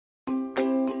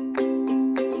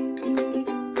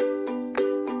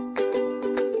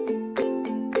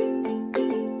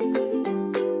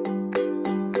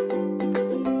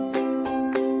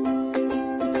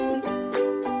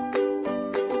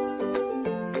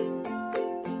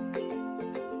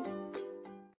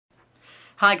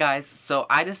Hi guys, so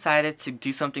I decided to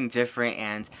do something different,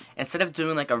 and instead of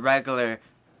doing like a regular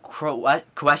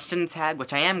question tag,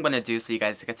 which I am going to do so you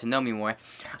guys get to know me more,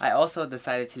 I also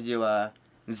decided to do a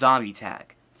zombie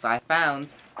tag. So I found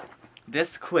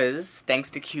this quiz, thanks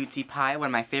to Cutie Pie, one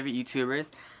of my favorite YouTubers,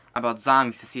 about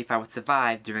zombies to see if I would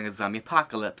survive during a zombie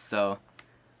apocalypse. So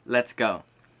let's go.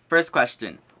 First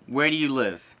question, where do you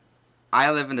live? I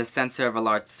live in the center of a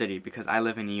large city because I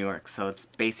live in New York, so it's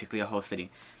basically a whole city.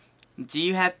 Do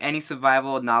you have any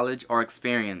survival knowledge or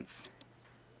experience?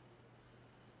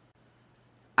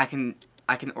 I can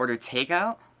order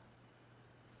takeout?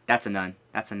 That's a none.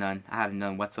 That's a none. I have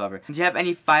none whatsoever. Do you have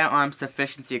any firearm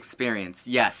sufficiency experience?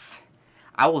 Yes.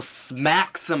 I will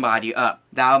smack somebody up.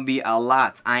 That would be a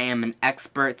lot. I am an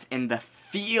expert in the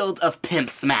field of pimp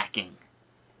smacking.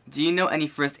 Do you know any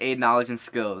first aid knowledge and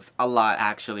skills? A lot,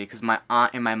 actually, because my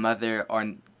aunt and my mother are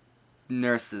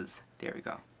nurses. There we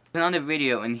go. On the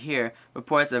video in here,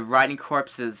 reports of rotting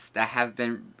corpses that have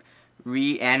been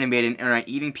reanimated and are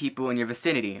eating people in your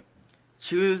vicinity.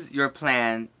 Choose your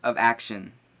plan of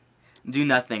action. Do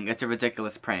nothing. It's a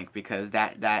ridiculous prank because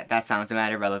that sounds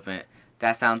mad irrelevant.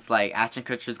 That sounds like Ashton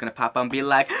Kutcher's gonna pop up and be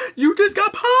like, "You just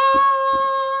got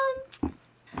punked!"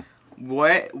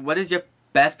 What is your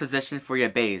best position for your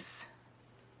base?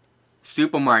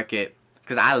 Supermarket.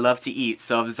 Because I love to eat.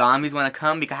 So if zombies want to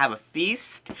come, we can have a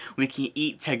feast. We can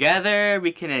eat together.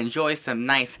 We can enjoy some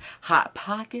nice hot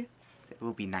pockets. It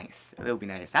will be nice. It will be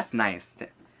nice. That's nice.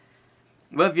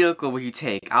 What vehicle will you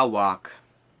take? I'll walk.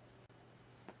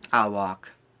 I'll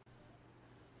walk.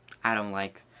 I don't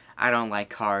like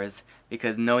cars.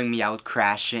 Because knowing me, I would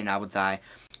crash it and I would die.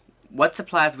 What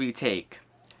supplies will you take?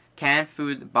 Canned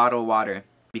food, bottled water.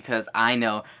 Because I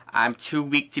know I'm too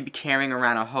weak to be carrying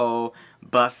around a whole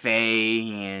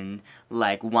buffet and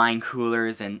like wine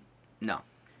coolers and no.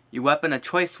 Your weapon of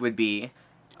choice would be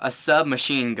a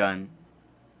submachine gun.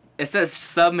 It says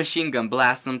submachine gun,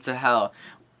 blast them to hell.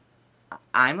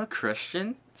 I'm a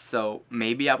Christian, so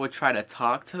maybe I would try to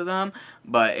talk to them,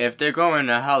 but if they're going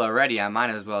to hell already, I might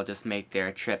as well just make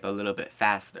their trip a little bit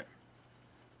faster.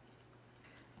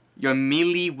 Your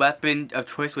melee weapon of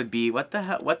choice would be, what the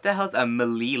hell's a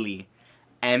melee?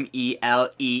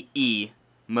 M-E-L-E-E.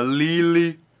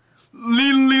 Melee.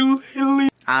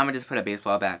 I'm gonna just put a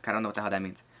baseball bat. I don't know what the hell that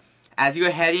means. As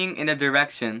you're heading in the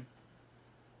direction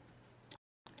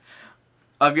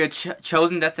of your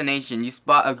chosen destination, you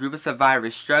spot a group of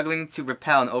survivors struggling to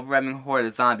repel an overwhelming horde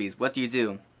of zombies. What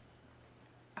do?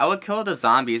 I would kill the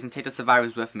zombies and take the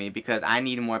survivors with me because I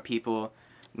need more people.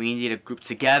 We need a group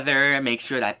together, make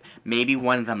sure that maybe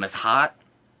one of them is hot.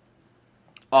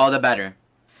 All the better.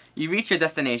 You reach your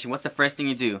destination, what's the first thing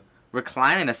you do?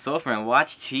 Recline on a sofa and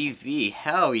watch TV.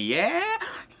 Hell yeah?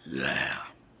 Yeah.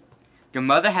 Your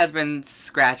mother has been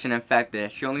scratched and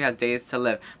infected. She only has days to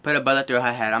live. Put a bullet through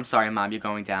her head. I'm sorry, Mom, you're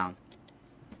going down.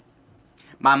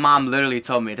 My mom literally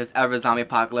told me if there's ever a zombie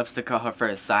apocalypse to kill her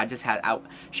first, so I just had out.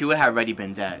 She would have already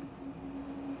been dead.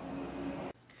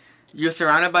 You're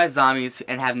surrounded by zombies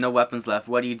and have no weapons left.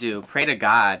 What do? Pray to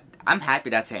God. I'm happy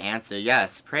that's her answer.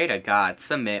 Yes, pray to God.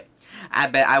 Submit. I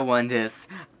bet I won this.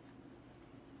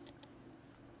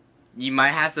 You might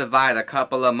have survived a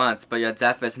couple of months, but your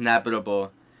death is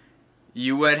inevitable.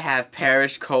 You would have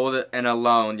perished cold and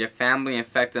alone. Your family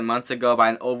infected months ago by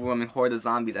an overwhelming horde of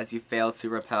zombies as you failed to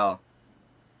repel.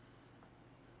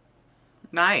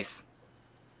 Nice.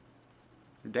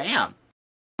 Damn.